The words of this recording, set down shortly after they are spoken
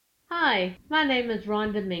Hi, my name is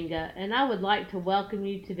Ron Dominga, and I would like to welcome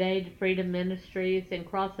you today to Freedom Ministries in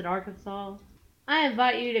Crossett, Arkansas. I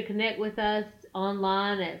invite you to connect with us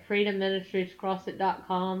online at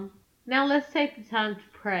freedomministriescrossett.com. Now let's take the time to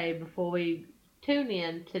pray before we tune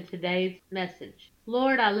in to today's message.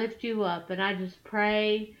 Lord, I lift you up, and I just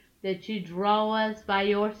pray that you draw us by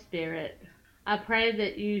your Spirit. I pray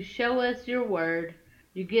that you show us your word.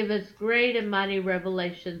 You give us great and mighty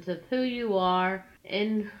revelations of who you are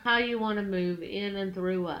and how you want to move in and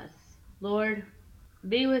through us. Lord,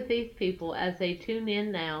 be with these people as they tune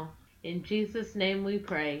in now. In Jesus' name we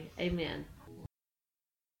pray. Amen.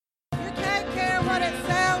 You can't care what it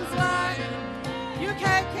sounds like. You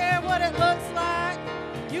can't care what it looks like.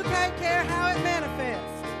 You can't care how it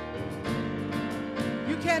manifests.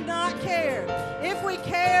 You cannot care. If we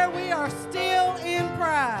care, we are still in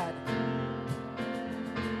pride.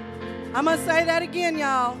 I'm going to say that again,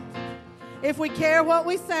 y'all. If we care what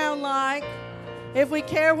we sound like, if we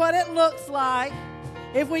care what it looks like,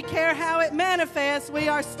 if we care how it manifests, we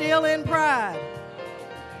are still in pride.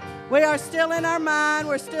 We are still in our mind.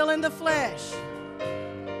 We're still in the flesh.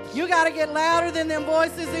 You got to get louder than them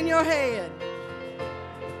voices in your head.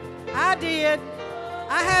 I did.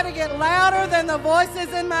 I had to get louder than the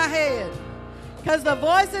voices in my head, because the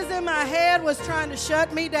voices in my head was trying to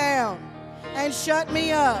shut me down and shut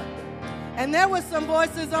me up. And there was some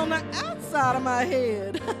voices on the outside of my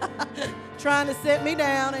head trying to sit me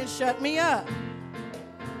down and shut me up.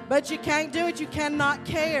 But you can't do it. You cannot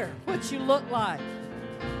care what you look like.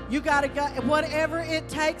 You got to go. Whatever it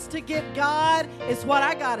takes to get God is what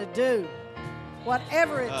I got to do.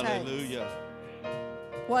 Whatever it Hallelujah. takes.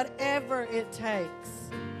 Whatever it takes.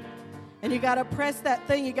 And you got to press that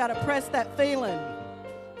thing. You got to press that feeling.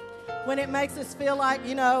 When it makes us feel like,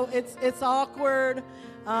 it's awkward.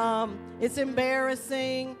 It's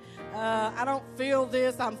embarrassing. I don't feel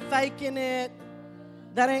this. I'm faking it.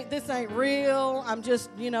 This ain't real. I'm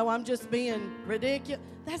just being ridiculous.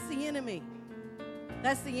 That's the enemy.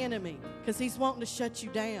 That's the enemy, because he's wanting to shut you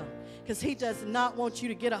down, because he does not want you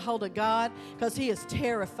to get a hold of God, because he is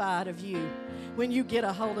terrified of you when you get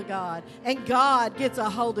a hold of God, and God gets a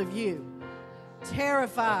hold of you.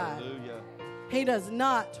 Terrified. Hallelujah. He does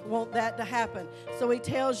not want that to happen. So he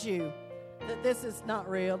tells you that this is not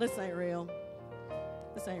real. This ain't real.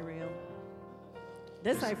 This ain't real.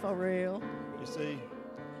 This ain't for real. You see?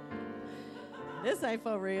 This ain't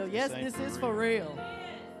for real. Yes, this is for for real.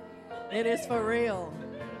 It is for real.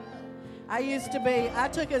 I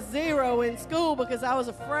took a 0 in school because I was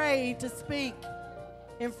afraid to speak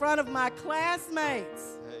in front of my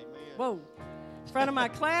classmates. Amen. Whoa. In front of my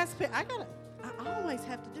classmates. I always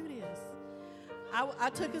have to do this. I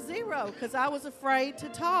took a 0 because I was afraid to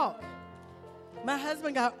talk. My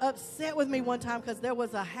husband got upset with me one time because there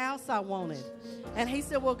was a house I wanted. And he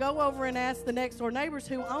said, well, go over and ask the next door neighbors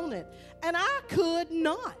who own it. And I could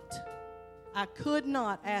not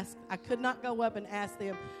go up and ask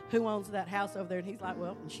them who owns that house over there. And he's like,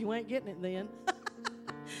 well, you ain't getting it then.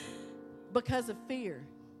 Because of fear.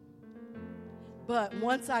 But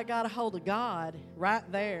once I got a hold of God right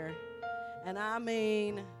there, and I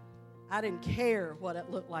didn't care what it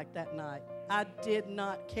looked like that night. I did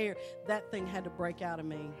not care. That thing had to break out of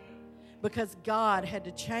me, because God had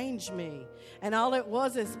to change me. And all it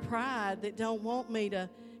was is pride that don't want me to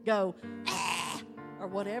go, or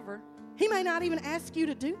whatever. He may not even ask you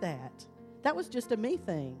to do that. That was just a me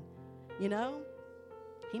thing, He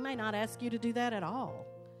may not ask you to do that at all.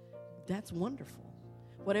 That's wonderful.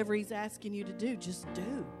 Whatever he's asking you to do, just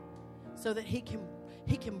do, so that he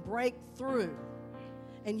can break through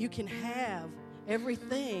and you can have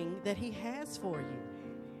everything that he has for you.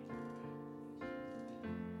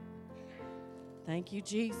 Thank you,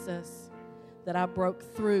 Jesus, that I broke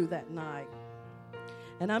through that night.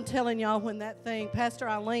 And I'm telling y'all, when that thing, Pastor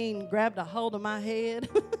Eileen grabbed a hold of my head,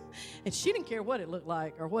 and she didn't care what it looked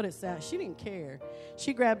like or what it sounded. She didn't care.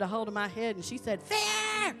 She grabbed a hold of my head and she said,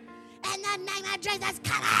 fear, in the name of Jesus,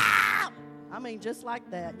 come out. Just like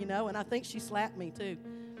that, and I think she slapped me too.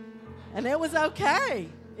 And it was okay.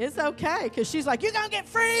 It's okay, because she's like, you're going to get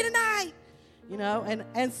free tonight.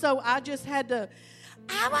 And so I just had to,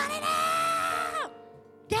 I want it out.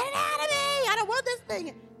 Get it out of me. I don't want this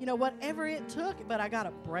thing. Whatever it took, but I got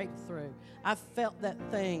a breakthrough. I felt that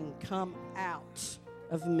thing come out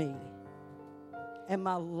of me. And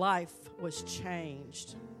my life was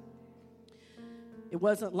changed. It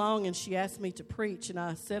wasn't long, and she asked me to preach, and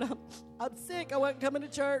I said, I'm sick. I wasn't coming to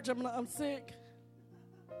church. I'm sick.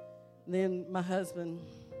 And then my husband,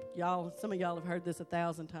 some of y'all have heard this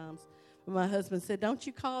 1,000 times. But my husband said, don't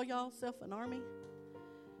you call yourself an army?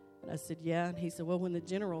 And I said, yeah. And he said, well, when the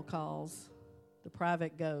general calls, the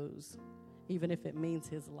private goes, even if it means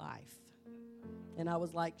his life. And I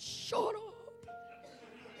was like, shut up.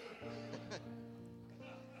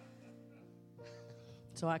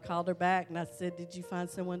 So I called her back and I said, did you find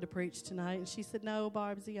someone to preach tonight? And she said, no,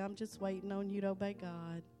 Barbsy, I'm just waiting on you to obey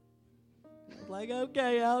God. I was like,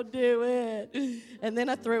 okay, I'll do it. And then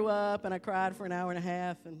I threw up and I cried for an hour and a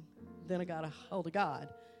half. And then I got a hold of God,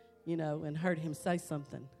 and heard him say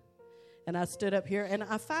something. And I stood up here and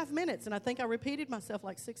 5 minutes, and I think I repeated myself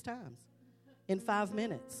like 6 times in 5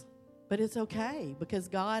 minutes. But it's okay because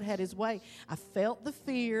God had his way. I felt the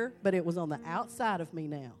fear, but it was on the outside of me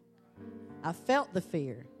now. I felt the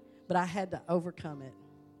fear, but I had to overcome it.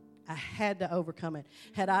 I had to overcome it.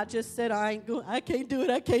 Had I just said, I can't do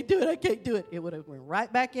it, it would have went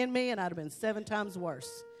right back in me, and I'd have been 7 times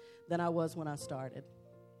worse than I was when I started.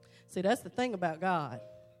 See, that's the thing about God.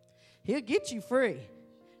 He'll get you free,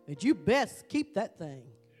 but you best keep that thing.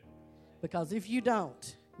 Because if you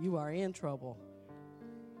don't, you are in trouble.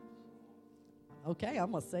 Okay,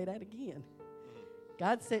 I'm going to say that again.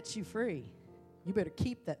 God sets you free. You better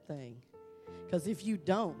keep that thing. Because if you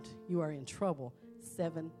don't, you are in trouble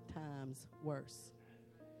 7 times worse.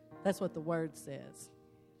 That's what the word says.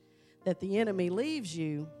 That the enemy leaves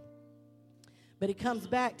you, but he comes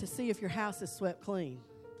back to see if your house is swept clean.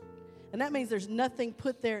 And that means there's nothing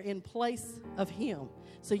put there in place of him.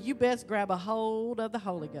 So you best grab a hold of the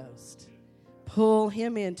Holy Ghost. Pull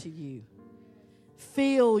him into you.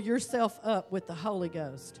 Fill yourself up with the Holy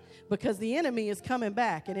Ghost. Because the enemy is coming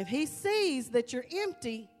back. And if he sees that you're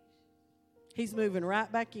empty, he's moving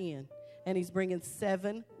right back in. And he's bringing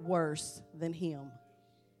 7 worse than him.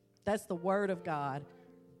 That's the word of God.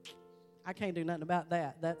 I can't do nothing about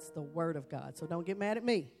that. That's the word of God. So don't get mad at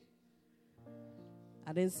me.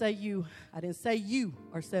 I didn't say you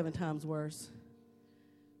are 7 times worse.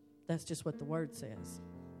 That's just what the word says.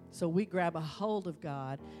 So we grab a hold of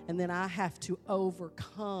God, and then I have to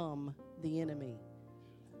overcome the enemy.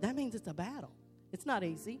 That means it's a battle. It's not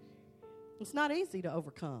easy. It's not easy to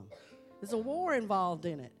overcome. There's a war involved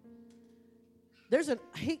in it.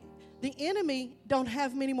 The enemy don't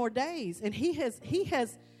have many more days, and he has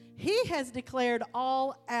declared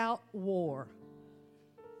all-out war.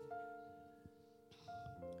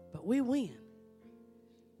 But we win.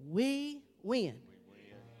 We win.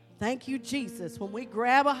 Thank you, Jesus. When we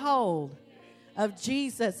grab a hold of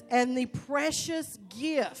Jesus and the precious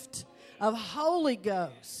gift of Holy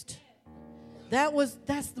Ghost,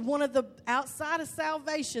 that's one of the, outside of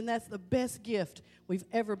salvation, that's the best gift we've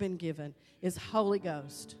ever been given, is Holy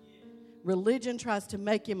Ghost. Religion tries to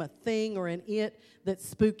make him a thing or an it that's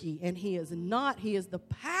spooky, and he is not. He is the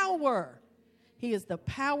power. He is the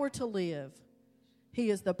power to live. He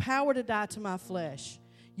is the power to die to my flesh.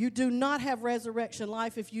 You do not have resurrection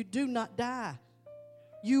life if you do not die.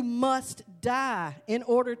 You must die in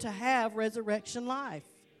order to have resurrection life.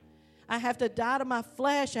 I have to die to my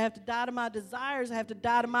flesh. I have to die to my desires. I have to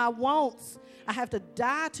die to my wants. I have to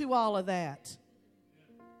die to all of that.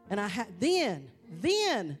 And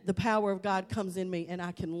then the power of God comes in me, and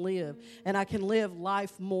I can live. And I can live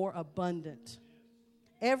life more abundant.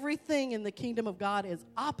 Everything in the kingdom of God is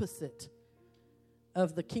opposite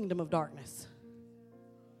of the kingdom of darkness.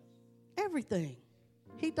 Everything.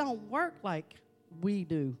 He don't work like we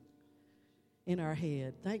do in our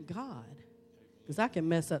head. Thank God. Because I can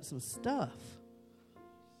mess up some stuff.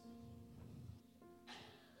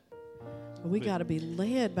 But we got to be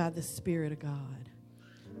led by the Spirit of God.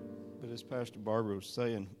 But as Pastor Barbara was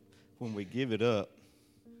saying, when we give it up,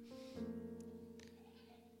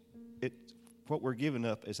 what we're giving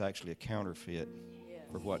up is actually a counterfeit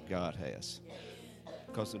for what God has.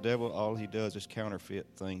 Because the devil, all he does is counterfeit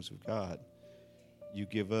things of God. You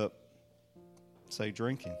give up, say,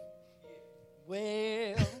 drinking.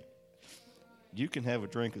 Well, you can have a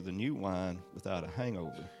drink of the new wine without a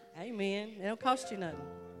hangover. Amen. It don't cost you nothing.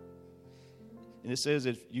 And it says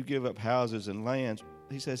if you give up houses and lands,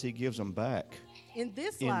 he says he gives them back. In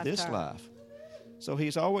this life. So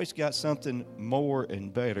he's always got something more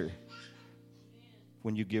and better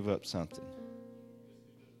when you give up something.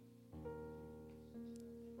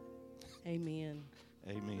 Amen.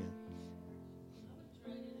 Amen.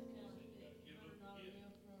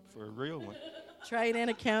 For a real one. Trade in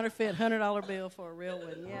a counterfeit $100 bill for a real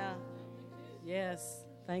one. Yeah. Yes.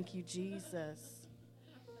 Thank you, Jesus.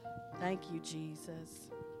 Thank you,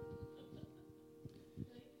 Jesus.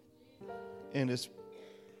 And as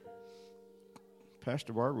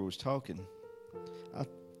Pastor Barbara was talking,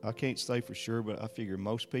 I can't say for sure, but I figure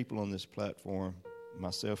most people on this platform,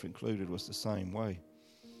 myself included, was the same way.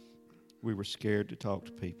 We were scared to talk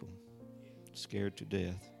to people, scared to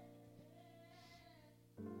death.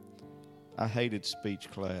 I hated speech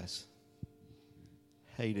class.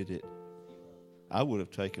 Hated it. I would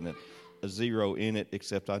have taken a 0 in it,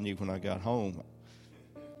 except I knew when I got home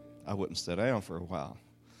I wouldn't sit down for a while.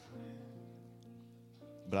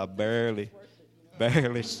 But I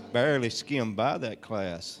barely skimmed by that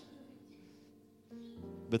class.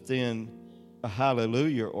 But then a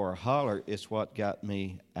hallelujah or a holler is what got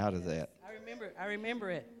me out of that. I remember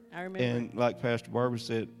it. And like Pastor Barbara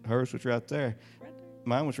said, hers was right there.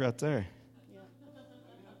 Mine was right there. Yeah.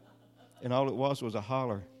 And all it was a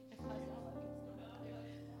holler.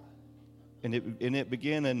 And it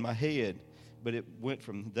began in my head, but it went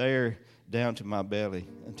from there down to my belly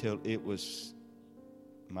until it was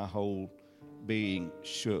my whole being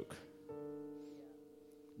shook.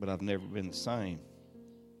 But I've never been the same.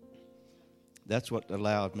 That's what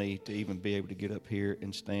allowed me to even be able to get up here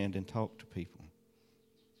and stand and talk to people.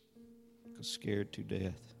 Because scared to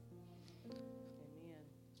death. Amen.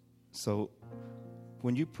 So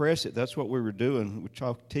when you press it, that's what we were doing.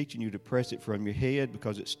 We're teaching you to press it from your head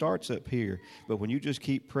because it starts up here. But when you just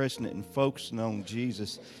keep pressing it and focusing on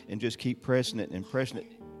Jesus and just keep pressing it and pressing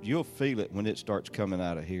it, you'll feel it when it starts coming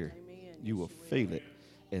out of here. Amen. You will feel it.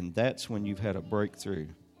 And that's when you've had a breakthrough.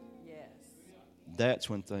 Yes. That's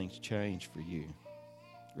when things change for you.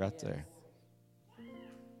 Right there.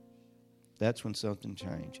 That's when something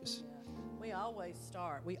changes. We always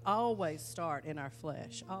start in our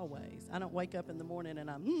flesh. Always. I don't wake up in the morning and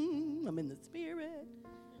I'm in the spirit.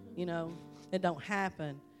 You know, it don't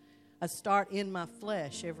happen. I start in my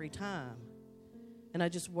flesh every time. And I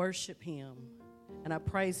just worship him. And I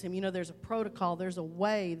praise him. You know, there's a protocol. There's a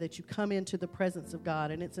way that you come into the presence of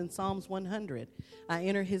God. And it's in Psalms 100. I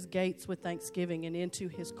enter his gates with thanksgiving and into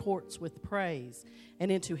his courts with praise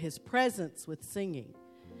and into his presence with singing.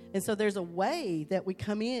 And so there's a way that we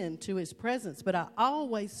come into his presence. But I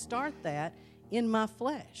always start that in my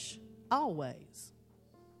flesh. Always.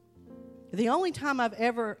 The only time I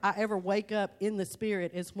ever wake up in the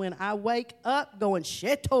spirit is when I wake up going,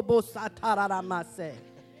 Shetobosatararamasse.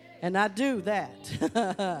 And I do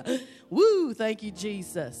that. Woo, thank you,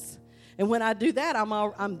 Jesus. And when I do that,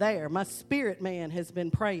 I'm there. My spirit man has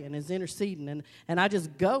been praying, is interceding, and I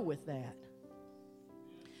just go with that.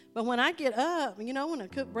 But when I get up, you know, when I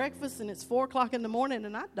cook breakfast and it's 4 o'clock in the morning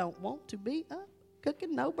and I don't want to be up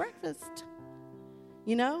cooking no breakfast,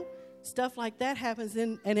 you know, stuff like that happens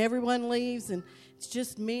and everyone leaves and it's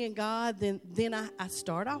just me and God, then I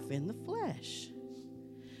start off in the flesh.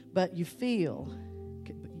 But you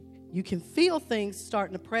can feel things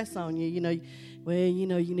starting to press on you. You know,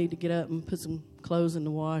 you need to get up and put some clothes in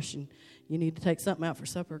the wash and you need to take something out for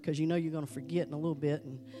supper because you know you're going to forget in a little bit.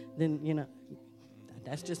 And then, you know,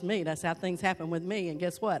 that's just me. That's how things happen with me. And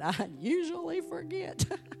guess what? I usually forget.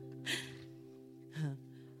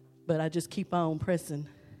 But I just keep on pressing.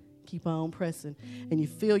 And you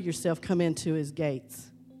feel yourself come into his gates.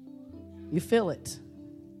 You feel it.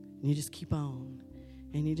 And you just keep on.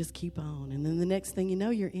 And you just keep on. And then the next thing you know,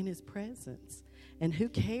 you're in his presence. And who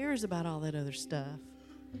cares about all that other stuff?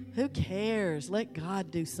 Who cares? Let God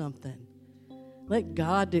do something. Let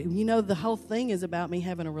God do. You know, the whole thing is about me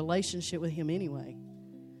having a relationship with him anyway.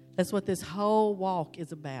 That's what this whole walk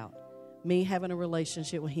is about. Me having a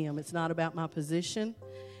relationship with him. It's not about my position.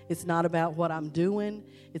 It's not about what I'm doing.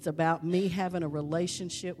 It's about me having a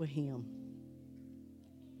relationship with him.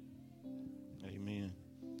 Amen.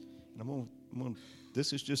 And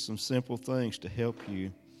this is just some simple things to help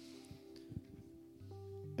you.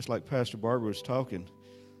 It's like Pastor Barbara was talking.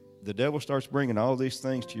 The devil starts bringing all these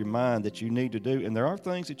things to your mind that you need to do, and there are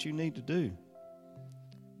things that you need to do.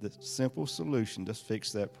 The simple solution to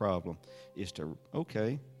fix that problem is to,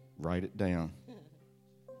 write it down.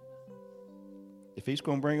 If he's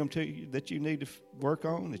going to bring them to you that you need to work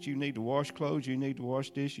on, that you need to wash clothes, you need to wash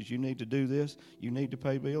dishes, you need to do this, you need to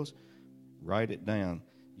pay bills, write it down.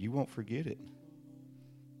 You won't forget it.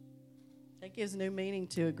 That gives new meaning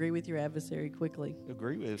to agree with your adversary quickly.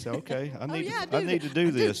 Agree with it. Say, okay, I need to I do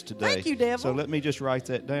this today. Thank you, devil. So let me just write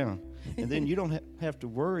that down. And then you don't have to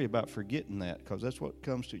worry about forgetting that because that's what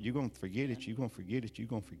comes to. You're going to forget it. You're going to forget it. You're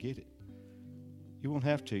going to forget it. You won't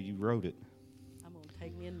have to. You wrote it. I'm going to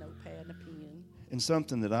take me a notepad and a pen. And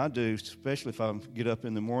something that I do, especially if I get up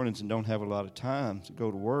in the mornings and don't have a lot of time to go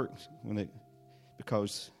to work,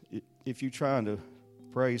 because if you're trying to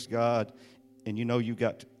praise God and you know you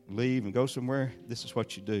got to leave and go somewhere, this is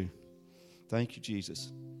what you do. Thank you,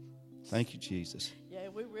 Jesus. Thank you, Jesus. Yeah,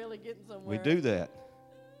 we're really getting somewhere. We do that.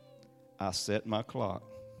 I set my clock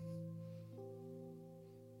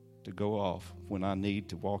to go off when I need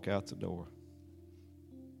to walk out the door.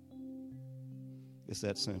 It's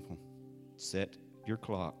that simple. Set your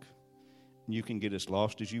clock. And you can get as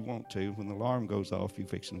lost as you want to. When the alarm goes off, you're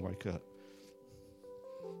fixing to wake up.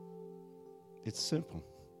 It's simple.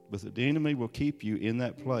 But the enemy will keep you in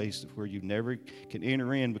that place where you never can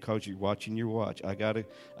enter in because you're watching your watch. I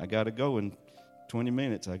gotta go in 20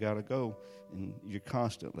 minutes. I gotta go. And you're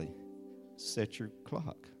constantly set your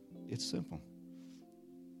clock. It's simple.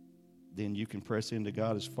 Then you can press into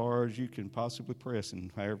God as far as you can possibly press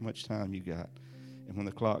in however much time you got. And when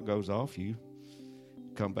the clock goes off, you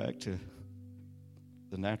come back to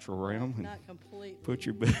the natural realm and not completely. Put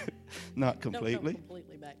your not completely. Don't come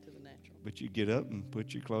completely back to the natural. But you get up and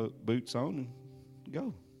put your boots on and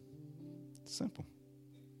go. It's simple.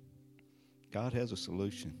 God has a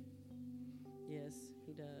solution. Yes,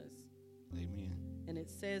 He does. Amen. And it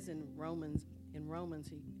says in Romans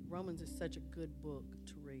is such a good book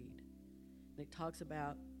to read. And it talks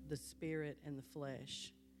about the spirit and the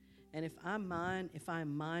flesh. And if I'm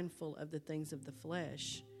mindful of the things of the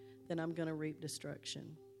flesh, then I'm going to reap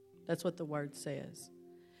destruction. That's what the word says.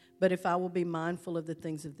 But if I will be mindful of the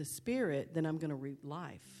things of the spirit, then I'm going to reap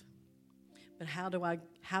life. But how do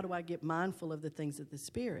I get mindful of the things of the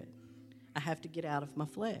spirit? I have to get out of my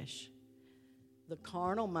flesh. The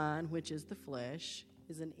carnal mind, which is the flesh,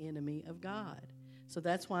 is an enemy of God. So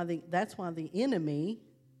that's why the enemy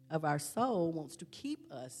of our soul wants to keep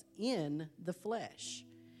us in the flesh.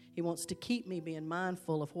 He wants to keep me being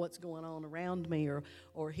mindful of what's going on around me,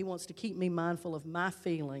 or he wants to keep me mindful of my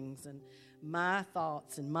feelings and my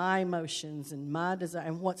thoughts and my emotions and my desire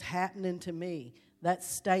and what's happening to me. That's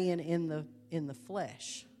staying in the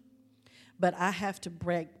flesh. But I have to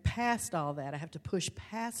break past all that. I have to push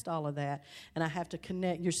past all of that, and I have to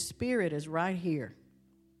connect. Your spirit is right here.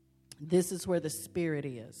 This is where the spirit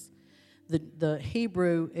is. The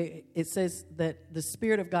Hebrew, it says that the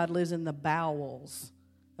Spirit of God lives in the bowels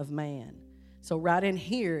of man. So right in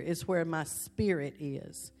here is where my spirit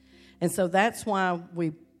is. And so that's why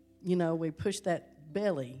we push that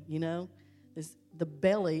belly, the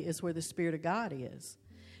belly is where the Spirit of God is.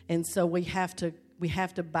 And so we have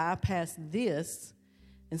to bypass this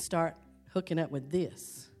and start hooking up with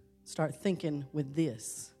this. Start thinking with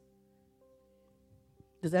this.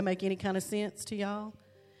 Does that make any kind of sense to y'all?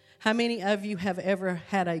 How many of you have ever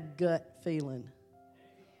had a gut feeling?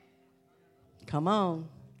 Come on.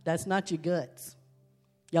 That's not your guts.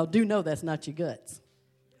 Y'all do know that's not your guts,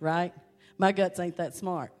 right? My guts ain't that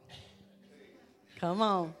smart. Come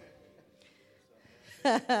on.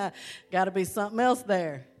 Got to be something else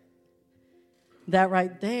there. That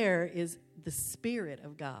right there is the Spirit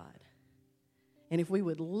of God. And if we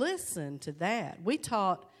would listen to that, we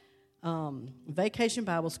taught Vacation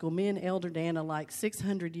Bible School, me and Elder Dana, like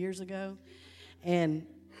 600 years ago. And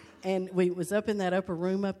we was up in that upper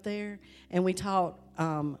room up there, and we taught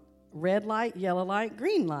red light, yellow light,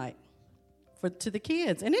 green light to the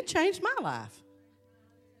kids. And it changed my life.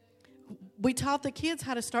 We taught the kids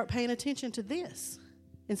how to start paying attention to this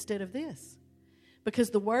instead of this. Because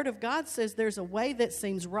the Word of God says there's a way that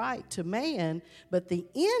seems right to man, but the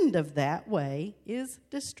end of that way is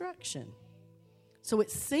destruction. So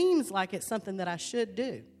it seems like it's something that I should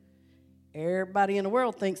do. Everybody in the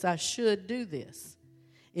world thinks I should do this.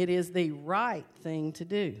 It is the right thing to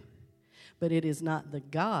do, but it is not the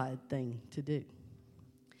God thing to do.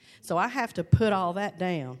 So I have to put all that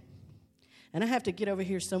down, and I have to get over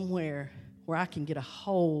here somewhere where I can get a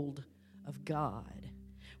hold of God,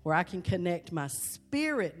 where I can connect my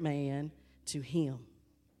spirit man to Him.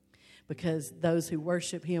 Because those who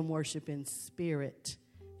worship Him worship in spirit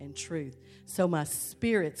and truth. So my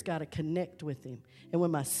spirit's got to connect with Him. And when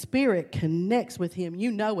my spirit connects with Him,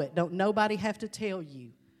 you know it. Don't nobody have to tell you.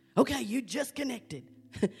 Okay, you just connected.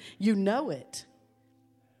 You know it.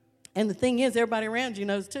 And the thing is, everybody around you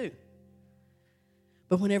knows too.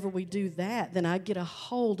 But whenever we do that, then I get a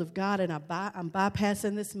hold of God, and I'm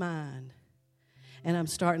bypassing this mind. And I'm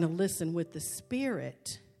starting to listen with the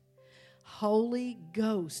Spirit. Holy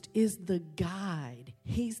Ghost is the guide.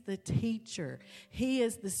 He's the teacher. He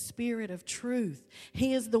is the Spirit of truth.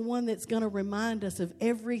 He is the one that's going to remind us of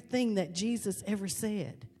everything that Jesus ever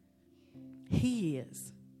said. He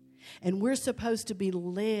is. And we're supposed to be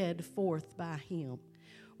led forth by Him.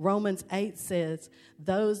 Romans 8 says,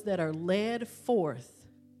 those that are led forth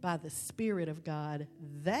by the Spirit of God,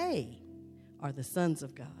 they are the sons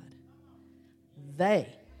of God. They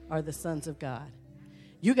are the sons of God.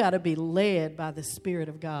 You got to be led by the Spirit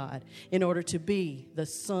of God in order to be the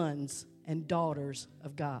sons and daughters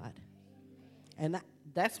of God. And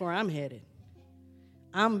that's where I'm headed.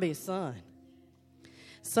 I'm going to be a son.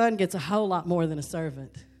 Son gets a whole lot more than a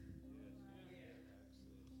servant.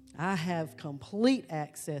 I have complete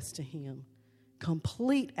access to Him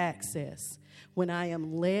complete access when I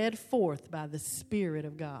am led forth by the Spirit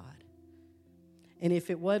of God. And if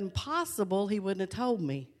it wasn't possible, he wouldn't have told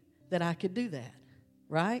me that I could do that,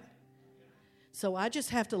 right? So I just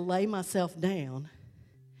have to lay myself down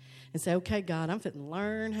and say, okay, God, I'm fitting to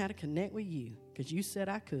learn how to connect with you because you said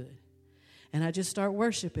I could. And I just start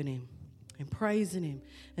worshiping him and praising him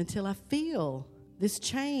until I feel this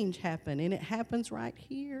change happen. And it happens right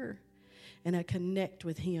here. And I connect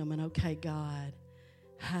with him. And okay, God,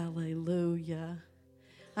 hallelujah.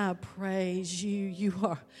 I praise you. You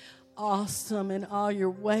are awesome in all your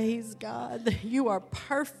ways, God. You are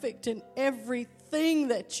perfect in everything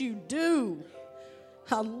that you do.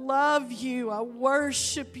 I love you. I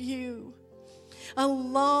worship you. I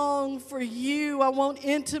long for you. I want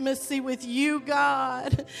intimacy with you,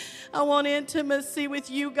 God. I want intimacy with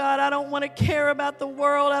you, God. I don't want to care about the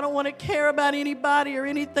world. I don't want to care about anybody or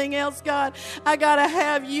anything else, God. I got to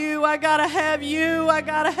have you. I got to have you. I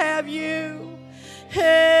got to have you.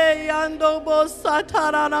 Hey, ando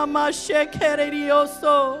bosatarana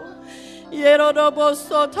mashekererioso.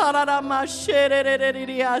 Yerodoboso tarara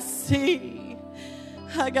masherereriasi.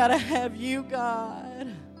 I got to have you,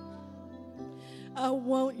 God. I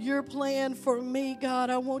want your plan for me, God.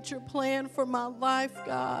 I want your plan for my life,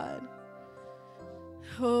 God.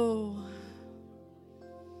 Oh,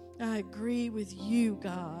 I agree with you,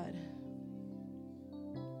 God.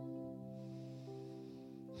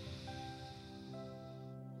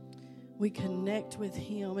 We connect with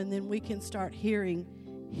him, and then we can start hearing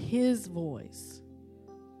his voice.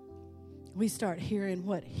 We start hearing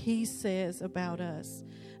what he says about us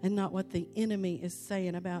and not what the enemy is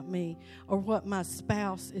saying about me or what my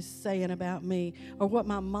spouse is saying about me or what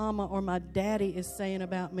my mama or my daddy is saying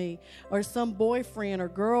about me or some boyfriend or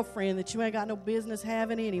girlfriend that you ain't got no business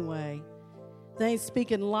having anyway. They ain't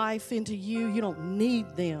speaking life into you. You don't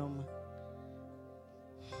need them.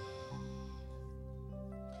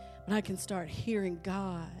 But I can start hearing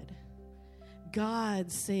God. God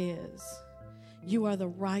says, you are the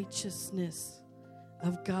righteousness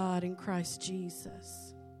of God in Christ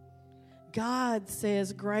Jesus. God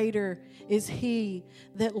says, greater is he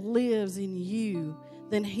that lives in you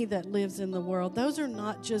than he that lives in the world. Those are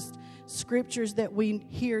not just scriptures that we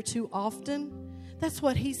hear too often. That's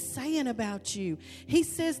what he's saying about you. He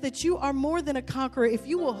says that you are more than a conqueror. If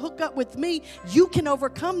you will hook up with me, you can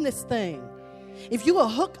overcome this thing. If you will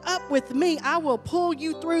hook up with me, I will pull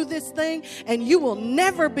you through this thing and you will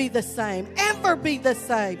never be the same, ever be the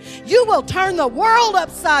same. You will turn the world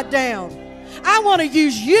upside down. I want to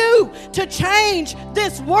use you to change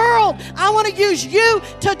this world. I want to use you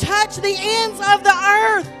to touch the ends of the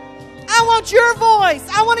earth. I want your voice.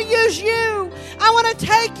 I want to use you. I want to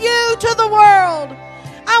take you to the world.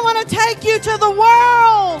 I want to take you to the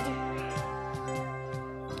world.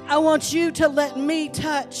 I want you to let me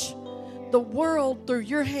touch the world through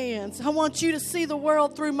your hands. I want you to see the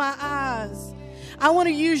world through my eyes. I want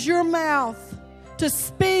to use your mouth to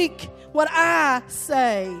speak what I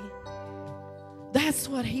say. That's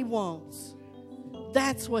what he wants.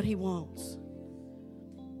 That's what he wants.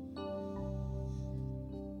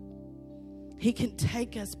 He can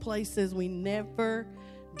take us places we never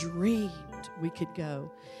dreamed we could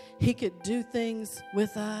go. He could do things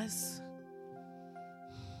with us.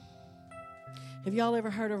 Have y'all ever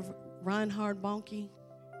heard of Reinhard Bonnke?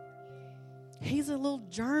 He's a little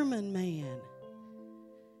German man.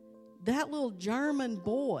 That little German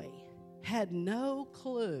boy had no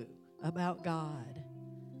clue about God.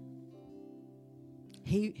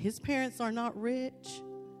 His parents are not rich,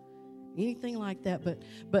 anything like that,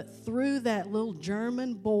 but through that little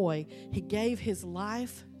German boy, he gave his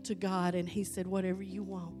life to God, and he said, whatever you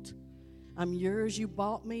want. I'm yours. You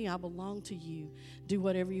bought me. I belong to you. Do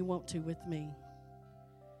whatever you want to with me.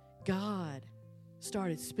 God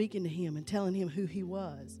started speaking to him and telling him who he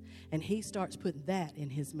was, and he starts putting that in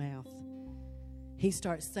his mouth. He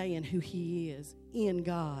starts saying who he is in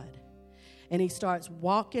God, and he starts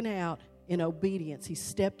walking out in obedience. He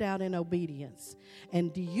stepped out in obedience.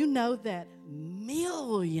 And do you know that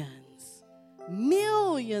millions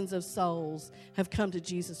of souls have come to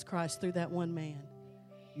Jesus Christ through that one man?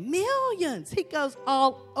 Millions. He goes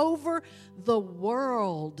all over the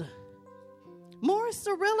world. Morris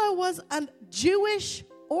Cerullo was a Jewish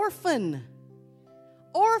orphan.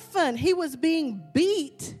 He was being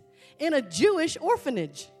beat in a Jewish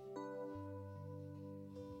orphanage.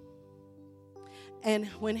 And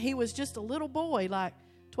when he was just a little boy, like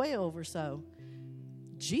 12 or so,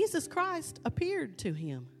 Jesus Christ appeared to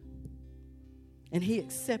him. And he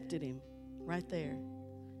accepted him right there.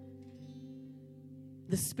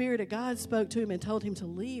 The Spirit of God spoke to him and told him to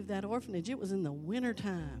leave that orphanage. It was in the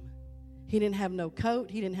wintertime. He didn't have no coat.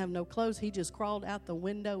 He didn't have no clothes. He just crawled out the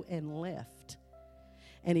window and left.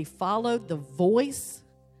 And he followed the voice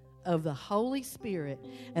of the Holy Spirit.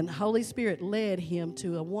 And the Holy Spirit led him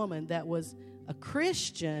to a woman that was a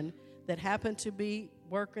Christian that happened to be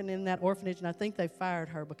working in that orphanage. And I think they fired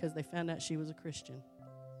her because they found out she was a Christian.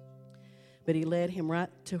 But he led him right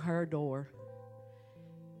to her door.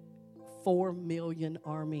 4 million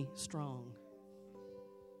army strong.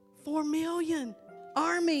 4 million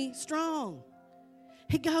army strong.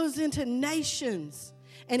 He goes into nations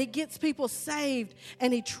and he gets people saved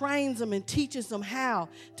and he trains them and teaches them how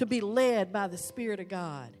to be led by the Spirit of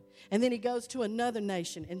God. And then he goes to another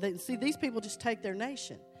nation. And then, see, these people just take their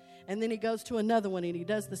nation. And then he goes to another one and he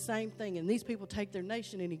does the same thing. And these people take their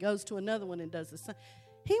nation and he goes to another one and does the same.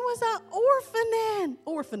 He was an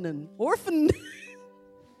orphan.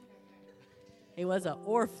 He was an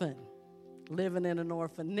orphan living in an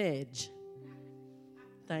orphanage.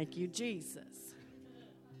 Thank you, Jesus.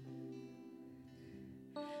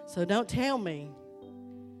 So don't tell me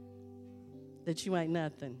that you ain't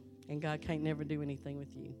nothing and God can't never do anything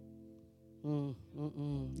with you.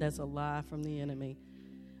 That's a lie from the enemy.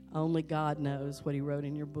 Only God knows what he wrote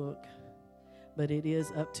in your book. But it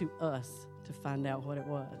is up to us to find out what it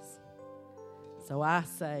was. So I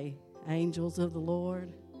say, angels of the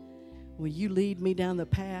Lord, will you lead me down the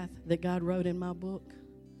path that God wrote in my book?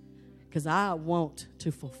 Because I want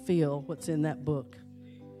to fulfill what's in that book.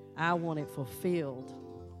 I want it fulfilled.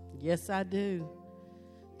 Yes, I do.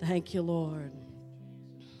 Thank you, Lord.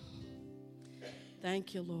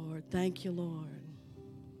 Thank you, Lord. Thank you, Lord.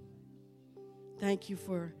 Thank you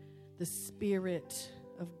for the Spirit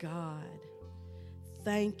of God.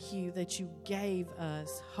 Thank you that you gave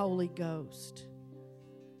us, Holy Ghost,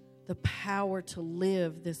 the power to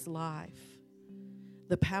live this life,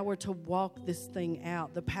 the power to walk this thing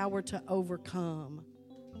out, the power to overcome.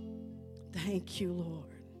 Thank you,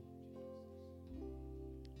 Lord.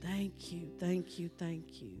 Thank you, thank you,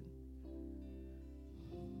 thank you.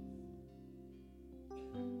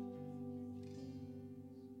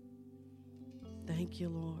 Thank you,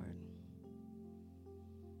 Lord.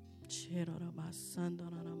 Now,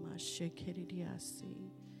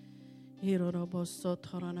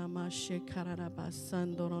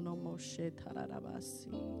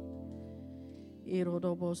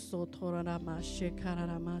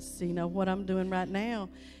 what I'm doing right now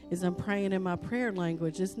is I'm praying in my prayer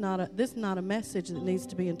language. This is not a message that needs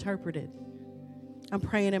to be interpreted. I'm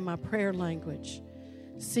praying in my prayer language,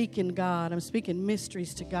 seeking God. I'm speaking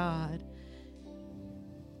mysteries to God.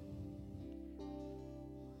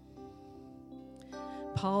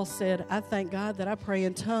 Paul said, I thank God that I pray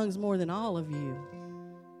in tongues more than all of you.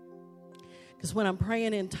 Because when I'm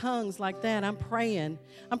praying in tongues like that, I'm praying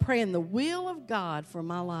the will of God for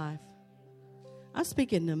my life. I'm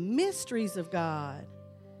speaking the mysteries of God.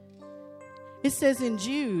 It says in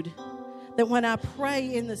Jude that when I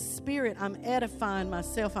pray in the Spirit, I'm edifying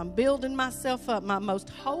myself. I'm building myself up, my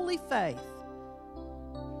most holy faith.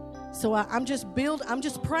 So I'm just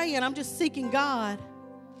praying. I'm just seeking God.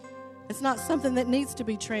 It's not something that needs to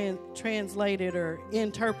be translated or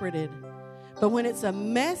interpreted. But when it's a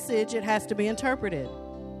message, it has to be interpreted.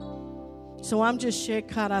 So I'm just I'm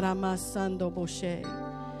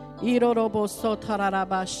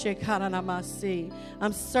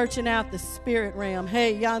searching out the spirit realm.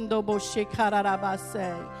 Hey, yando boshe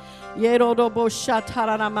kararabase. Yerodobo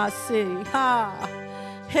shataramasi. Ha.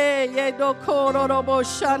 Hey, yedo kororobo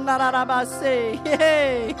shanarabase.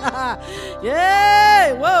 Hey.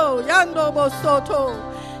 Yay! Whoa, yando bosoto.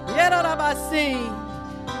 Yerorabasi.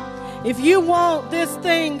 If you want this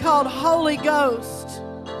thing called Holy Ghost,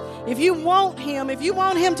 if you want Him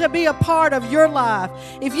to be a part of your life,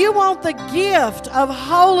 if you want the gift of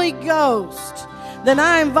Holy Ghost, then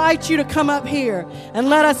I invite you to come up here and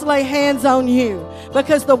let us lay hands on you.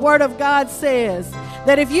 Because the Word of God says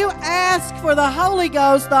that if you ask for the Holy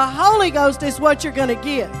Ghost is what you're going to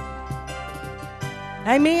get.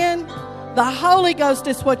 Amen? The Holy Ghost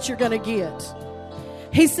is what you're going to get.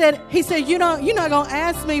 He said, you're not going to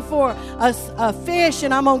ask me for a fish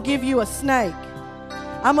and I'm going to give you a snake.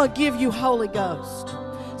 I'm going to give you Holy Ghost.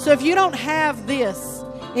 So if you don't have this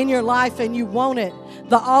in your life and you want it,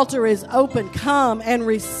 the altar is open. Come and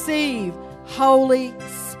receive Holy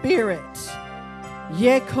Spirit.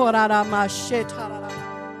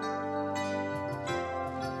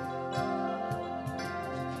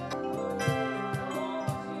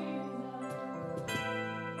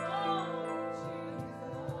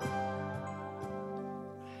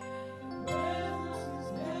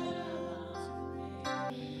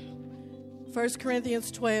 1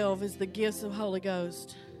 Corinthians 12 is the gifts of Holy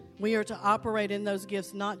Ghost. We are to operate in those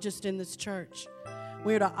gifts not just in this church.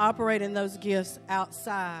 We are to operate in those gifts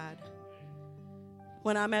outside.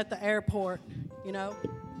 When I'm at the airport,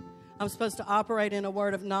 I'm supposed to operate in a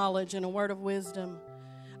word of knowledge and a word of wisdom.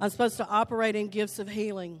 I'm supposed to operate in gifts of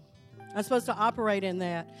healing. I'm supposed to operate in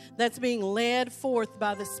that. That's being led forth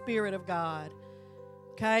by the Spirit of God.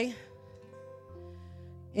 Okay?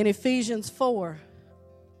 In Ephesians 4,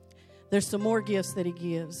 there's some more gifts that he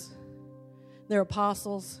gives. There are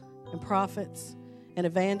apostles and prophets and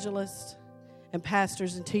evangelists and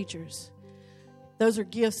pastors and teachers. Those are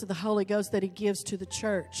gifts of the Holy Ghost that he gives to the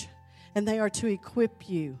church. And they are to equip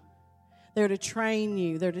you. They're to train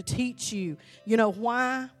you. They're to teach you. You know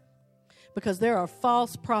why? Because there are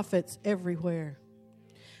false prophets everywhere.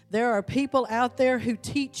 There are people out there who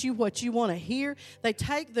teach you what you want to hear. They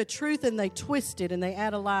take the truth and they twist it and they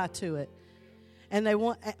add a lie to it. And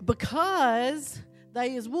because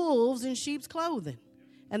they is wolves in sheep's clothing.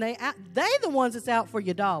 And they the ones that's out for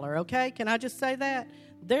your dollar, okay? Can I just say that?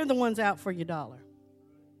 They're the ones out for your dollar.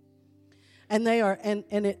 And they are,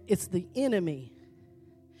 it's the enemy.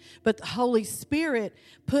 But the Holy Spirit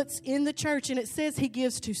puts in the church, and it says he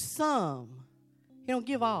gives to some. He don't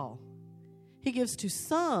give all. He gives to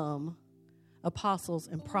some apostles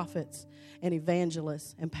and prophets and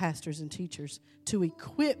evangelists and pastors and teachers to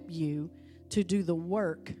equip you to do the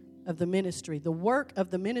work of the ministry. The work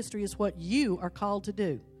of the ministry is what you are called to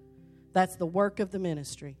do. That's the work of the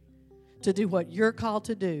ministry, to do what you're called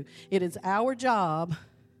to do. It is our job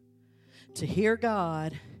to hear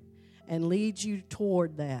God and lead you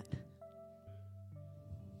toward that.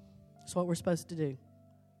 That's what we're supposed to do.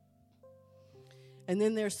 And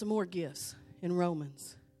then there's some more gifts in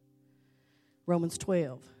Romans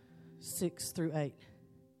 12, 6 through 8.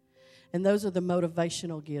 And those are the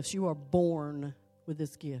motivational gifts. You are born with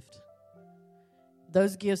this gift.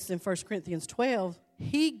 Those gifts in 1 Corinthians 12,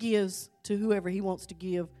 he gives to whoever he wants to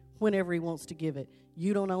give, whenever he wants to give it.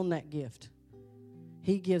 You don't own that gift.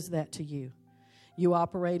 He gives that to you. You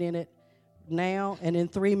operate in it now, and in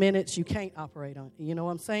 3 minutes, you can't operate on it. You know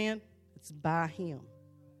what I'm saying? It's by him.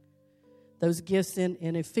 Those gifts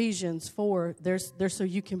in Ephesians 4, they're so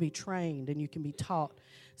you can be trained and you can be taught,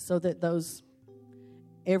 so that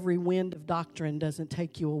every wind of doctrine doesn't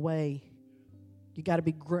take you away. You got to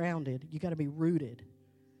be grounded. You got to be rooted.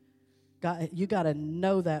 You got to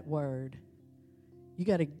know that word. You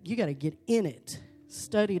got to get in it.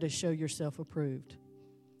 Study to show yourself approved.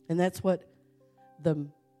 And that's what the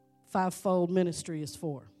fivefold ministry is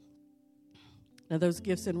for. Now, those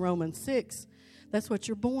gifts in Romans 6, that's what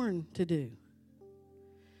you're born to do.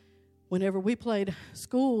 Whenever we played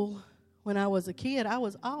school, when I was a kid, I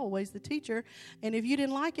was always the teacher. And if you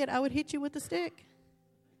didn't like it, I would hit you with the stick.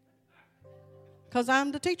 Because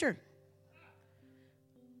I'm the teacher.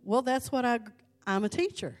 Well, that's what I'm a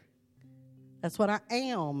teacher. That's what I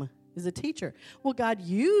am, is a teacher. Well, God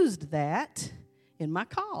used that in my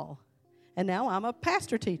call. And now I'm a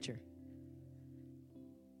pastor teacher.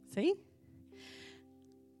 See?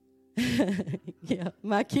 Yeah,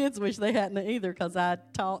 my kids wish they hadn't either, because I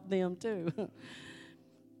taught them too.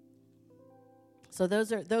 So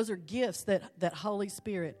those are gifts that Holy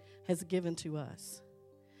Spirit has given to us.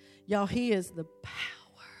 Y'all, he is the power.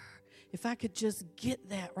 If I could just get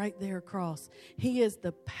that right there across. He is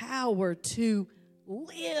the power to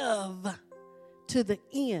live to the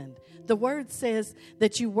end. The word says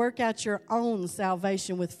that you work out your own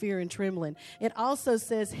salvation with fear and trembling. It also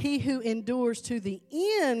says he who endures to the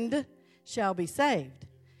end shall be saved.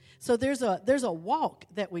 So there's a walk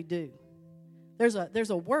that we do. There's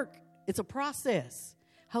a work. It's a process.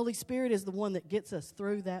 Holy Spirit is the one that gets us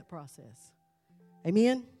through that process.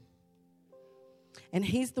 Amen? And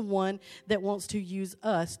he's the one that wants to use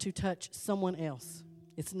us to touch someone else.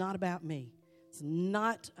 It's not about me. It's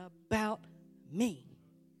not about me.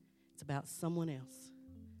 It's about someone else.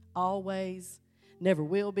 Always, never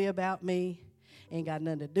will be about me. Ain't got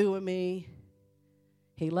nothing to do with me.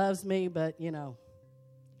 He loves me, but, he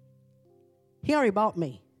already bought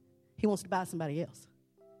me. He wants to buy somebody else.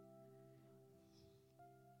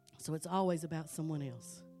 So it's always about someone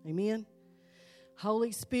else. Amen?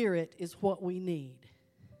 Holy Spirit is what we need.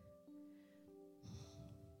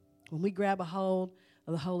 When we grab a hold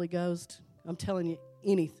of the Holy Ghost, I'm telling you,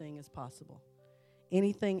 anything is possible.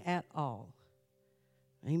 Anything at all.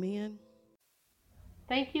 Amen?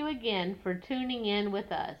 Thank you again for tuning in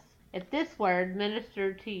with us. If this word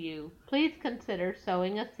ministered to you, please consider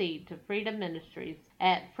sowing a seed to Freedom Ministries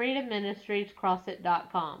at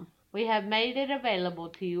freedomministriescrossit.com. We have made it available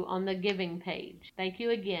to you on the giving page. Thank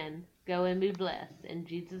you again. Go and be blessed in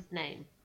Jesus' name.